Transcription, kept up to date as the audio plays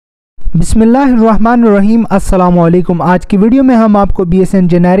बिस्मिल्लाहिर्रहमानिर्रहीम। अस्सलामुअलैकुम। आज की वीडियो में हम आपको BSN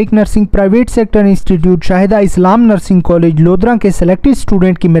generic nursing private sector institute Shahida इस्लाम नर्सिंग कॉलेज लोधरा के सेलेक्टेड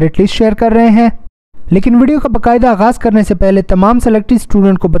स्टूडेंट की मेरिट लिस्ट शेयर कर रहे हैं। लेकिन वीडियो का बाकायदा आगाज़ करने से पहले तमाम सेलेक्टेड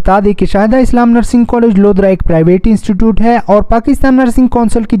स्टूडेंट को बता दें कि शाहिदा इस्लाम नर्सिंग कॉलेज लोधरा एक प्राइवेट इंस्टीट्यूट है और पाकिस्तान नर्सिंग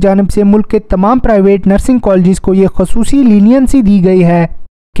काउंसिल की जानिब से मुल्क के तमाम प्राइवेट नर्सिंग कॉलेजेस को ये खसूसी लीनियंसी दी गई है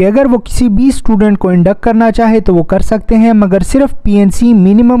कि अगर वो किसी भी स्टूडेंट को इंडक्ट करना चाहे तो वो कर सकते हैं, मगर सिर्फ PNC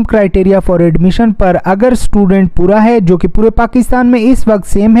minimum criteria for admission पर अगर स्टूडेंट पूरा है, जो कि पूरे पाकिस्तान में इस वक्त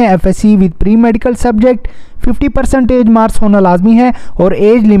सेम है, FSC with pre medical subject 50% marks होना लाजमी है और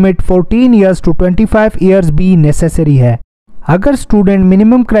age limit 14 years to 25 years भी नेसेसरी है। अगर स्टूडेंट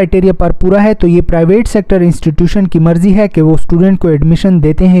मिनिमम क्राइटेरिया पर पूरा है तो ये प्राइवेट सेक्टर इंस्टीट्यूशन की मर्जी है कि वो स्टूडेंट को एडमिशन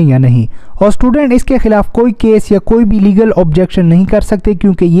देते हैं या नहीं, और स्टूडेंट इसके खिलाफ कोई केस या कोई भी लीगल ऑब्जेक्शन नहीं कर सकते,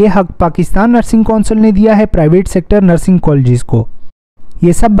 क्योंकि ये हक पाकिस्तान नर्सिंग काउंसिल ने दिया है प्राइवेट सेक्टर नर्सिंग कॉलेजेस को।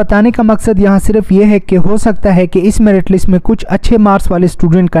 ये सब बताने का मकसद यहाँ सिर्फ ये है कि हो सकता है कि इस मेरिट लिस्ट में कुछ अच्छे मार्क्स वाले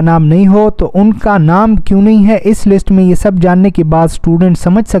स्टूडेंट का नाम नहीं हो, तो उनका नाम क्यों नहीं है इस लिस्ट में, ये सब जानने के बाद स्टूडेंट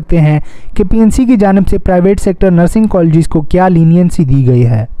समझ सकते हैं कि PNC की जानिब से प्राइवेट सेक्टर नर्सिंग कॉलेजेस को क्या लीनियंसी दी गई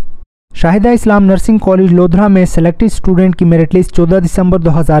है। शाहिदा इस्लाम नर्सिंग कॉलेज लोधरा में सेलेक्टेड स्टूडेंट की मेरिट लिस्ट 14 दिसंबर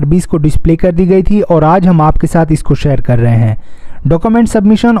 2020 को डिस्प्ले कर दी गई थी और आज हम आपके साथ इसको शेयर कर रहे हैं। डॉक्यूमेंट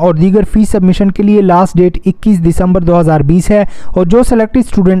सबमिशन और दीगर फीस सबमिशन के लिए लास्ट डेट 21 दिसंबर 2020 है और जो सेलेक्टेड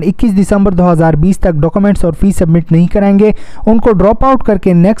स्टूडेंट 21 दिसंबर 2020 तक डॉक्यूमेंट्स और फीस सबमिट नहीं कराएंगे उनको ड्रॉप आउट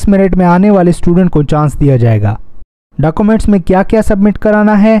करके नेक्स्ट मेरिट में आने वाले स्टूडेंट को चांस दिया जाएगा। डॉक्यूमेंट्स में क्या क्या सबमिट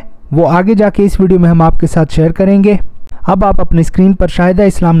कराना है वो आगे जाके इस वीडियो में हम आपके साथ शेयर करेंगे। अब आप अपनी स्क्रीन पर शाहिदा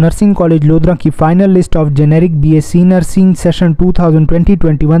इस्लाम नर्सिंग कॉलेज लोधरा की final list of generic BSc nursing session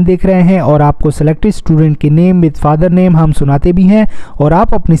 2020-21 देख रहे हैं और आपको सेलेक्टेड स्टूडेंट के नेम विद फादर नेम हम सुनाते भी हैं और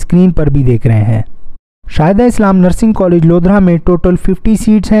आप अपनी स्क्रीन पर भी देख रहे हैं। शाहिदा इस्लाम नर्सिंग कॉलेज लोधरा में टोटल 50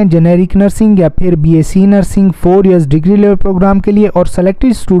 सीट्स हैं जेनेरिक नर्सिंग या फिर BSc nursing 4 years degree level programme के लिए, और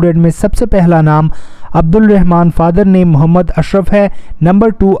सेलेक्टेड स्टूडेंट में सबसे पहला नाम अब्दुल रहमान फादर नेम मोहम्मद अशरफ है।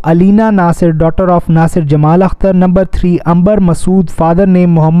 Number 2 Alina Nasir daughter of Nasir Jamal Akhtar. Number 3 Ambar Masood father name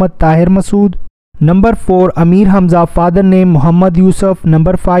Mohammad Tahir Masood. Number 4 Amir Hamza father name Mohammad Yusuf.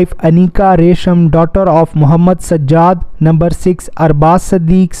 Number 5 Anika रेशम daughter of Mohammad Sajjad. Number 6 Arbaaz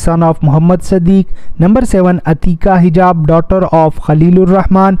Sadiq son of Mohammad Sadiq. Number 7 Atika हिजाब daughter of Khalilur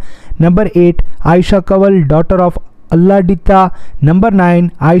Rahman. Number 8 Ayesha Kanwal daughter of Allah डिता। Number 9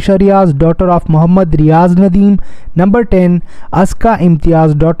 Ayesha Riyaz daughter of Mohammad Riyaz Nadeem. Number 10 Aska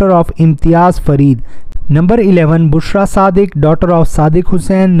Imtiaz daughter of Imtiaz Farid. Number 11 Bushra Sadiq daughter of Sadiq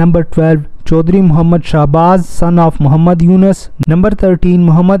Hussain. Number 12 Chaudhary Mohammad Shahbaz son of Mohammad Yunus. Number 13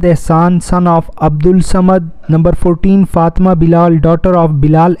 Mohammad एहसान son of Abdul Samad. Number 14 Fatima Bilal daughter of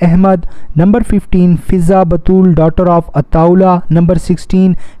Bilal Ahmad. Number 15 Fiza Batool daughter of Ataullah. Number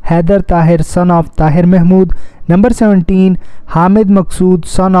 16 Haider Tahir son of Tahir Mahmood. Number 17 Hamid Maqsood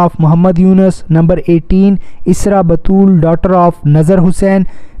son of Mohammad Yunus. Number 18 इसरा बतूल daughter of नज़र Hussain.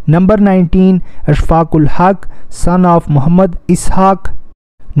 Number 19 अशफाकुल हक son of Mohammad Ishaq.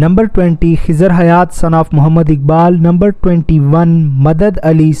 Number 20 Khizr Hayat son of Mohammad Iqbal. Number 21 मदद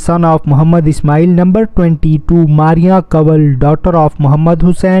Ali son of Mohammad Ismail. Number 22 Maria Kanwal daughter of Mohammad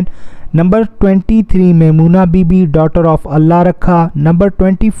Hussain. Number 23 Maimuna Bibi daughter of अल्लाह रखा। Number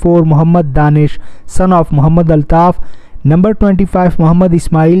 24 Mohammad Danish son of Mohammad Altaf. Number 25 Mohammad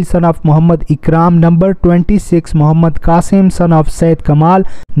Ismail son of Mohammad Ikram. Number 26 Mohammad Qasim son of Syed कमाल।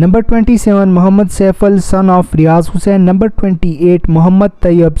 Number 27 Mohammad सैफल son of Riyaz Hussain. Number 28 Mohammad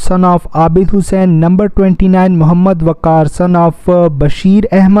Tayyab son of Abid Hussain. Number 29 Mohammad Waqar son of Bashir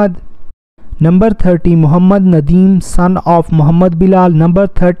Ahmad. Number 30 Mohammad Nadeem son of Mohammad Bilal. Number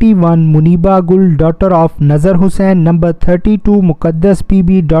 31 Muniba गुल daughter of नज़र Hussain. Number 32 मुकद्दस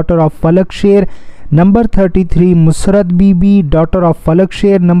Bibi daughter of फलक शेर। Number 33 Musarrat Bibi daughter of फलक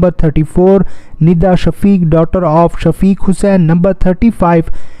शेर। Number 34 Nida Shafiq daughter of Shafiq Hussain. Number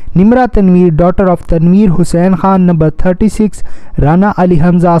 35 Nimra Tanveer daughter of Tanveer Hussain Khan. Number 36 Rana Ali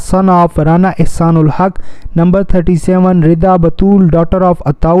Hamza son of Rana Ehsanul हक। Number 37 Rida Batool daughter of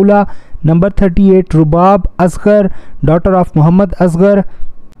Ataullah. Number 38 Rubab Asghar daughter of Mohammad Asghar.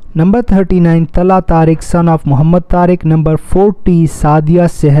 Number 39 तला Tariq son of Mohammad Tariq. Number 40 Sadia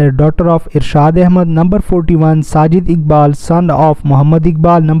सहर daughter of Irshad Ahmad. Number 41 Sajid Iqbal son of Mohammad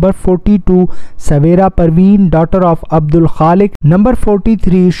Iqbal. Number 42 Savera Parveen daughter of Abdul Khaliq. Number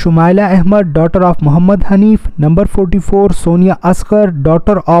 43 Shumaila Ahmad daughter of Mohammad Hanif. Number 44 Sonia Asghar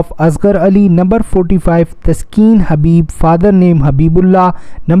daughter of Asghar Ali. Number 45 Taskeen Habib father name Habibullah.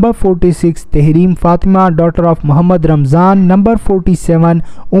 Number 46 Tahreem Fatima daughter of Mohammad Ramzan. Number 47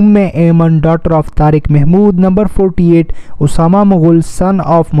 उम्मे एमन daughter of Tariq Mahmood. Number 48 Usama Mughal son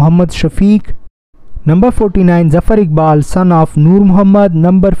of Mohammad Shafiq. Number 49 Zafar Iqbal son of Noor Mohammad.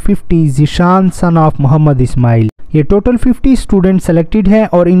 Number 50 Zeeshan son of Mohammad Ismail. ये total 50 student selected हैं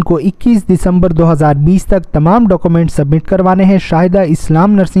और इनको 21 दिसंबर 2020 तक तमाम document submit करवाने हैं शाहिदा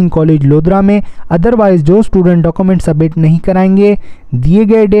इस्लाम nursing college lodhra में। अदरवाइज जो स्टूडेंट डॉक्यूमेंट सबमिट नहीं कराएंगे दिए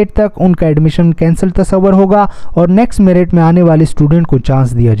गए डेट तक उनका एडमिशन कैंसिल तस्वर होगा और नेक्स्ट मेरिट में आने वाले स्टूडेंट को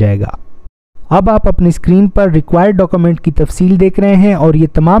चांस दिया जाएगा। अब आप अपनी स्क्रीन पर रिक्वायर्ड डॉक्यूमेंट की तफसील देख रहे हैं और ये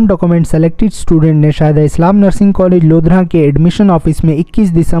तमाम डॉक्यूमेंट सेलेक्टेड स्टूडेंट ने शाहिदा इस्लाम नर्सिंग कॉलेज लोधरा के एडमिशन ऑफिस में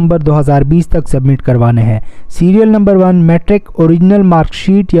 21 दिसंबर 2020 तक सबमिट करवाने हैं। Serial number 1 matric original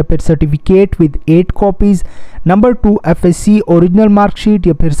marksheet या फिर certificate with 8 copies. Number 2 FSC original marksheet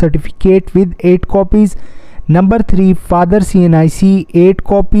या फिर certificate with 8 copies. Number 3 father CNIC 8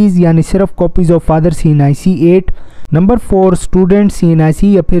 copies यानी सिर्फ copies of father CNIC 8। Number 4 student CNIC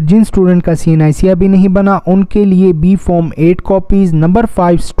या फिर जिन स्टूडेंट का CNIC अभी नहीं बना उनके लिए B form 8 copies. Number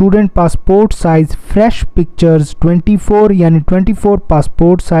 5 student passport size fresh pictures 24 यानी 24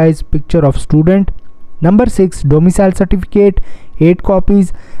 passport size picture of student. Number 6 domicile certificate 8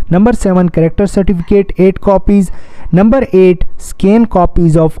 copies. Number 7 character certificate 8 copies. Number 8 scan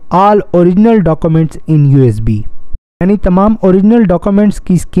copies of all original documents in USB यानी तमाम original documents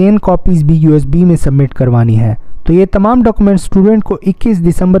की scan copies भी USB में submit करवानी है। तो ये तमाम डॉक्यूमेंट स्टूडेंट को 21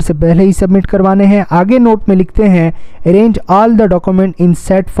 दिसंबर से पहले ही सबमिट करवाने हैं। आगे नोट में लिखते हैं arrange all the document in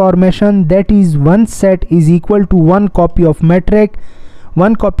set formation that is 1 set is equal to 1 copy of matric,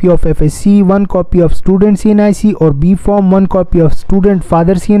 1 copy of FSC, 1 copy of student CNIC और B form, 1 copy of student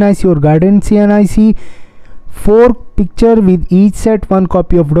father CNIC और guardian CNIC, 4 picture with each set, 1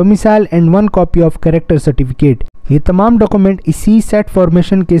 copy of domicile and 1 copy of character certificate. ये तमाम document इसी set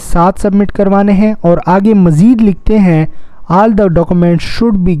formation के साथ submit करवाने हैं और आगे मजीद लिखते हैं all the document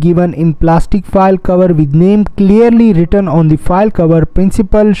should be given in plastic file cover with name clearly written on the file cover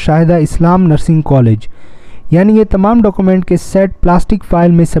principal Shahida Islam nursing college. यानी ये तमाम डॉक्यूमेंट के सेट प्लास्टिक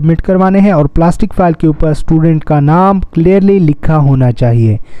फाइल में सबमिट करवाने हैं और प्लास्टिक फाइल के ऊपर स्टूडेंट का नाम क्लियरली लिखा होना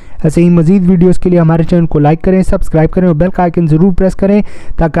चाहिए। ऐसे ही मजीद वीडियोस के लिए हमारे चैनल को लाइक करें, सब्सक्राइब करें और बेल का आइकन ज़रूर प्रेस करें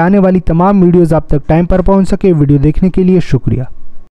ताकि आने वाली तमाम वीडियोस आप तक टाइम पर पहुंच सके। वीडियो देखने के लिए शुक्रिया।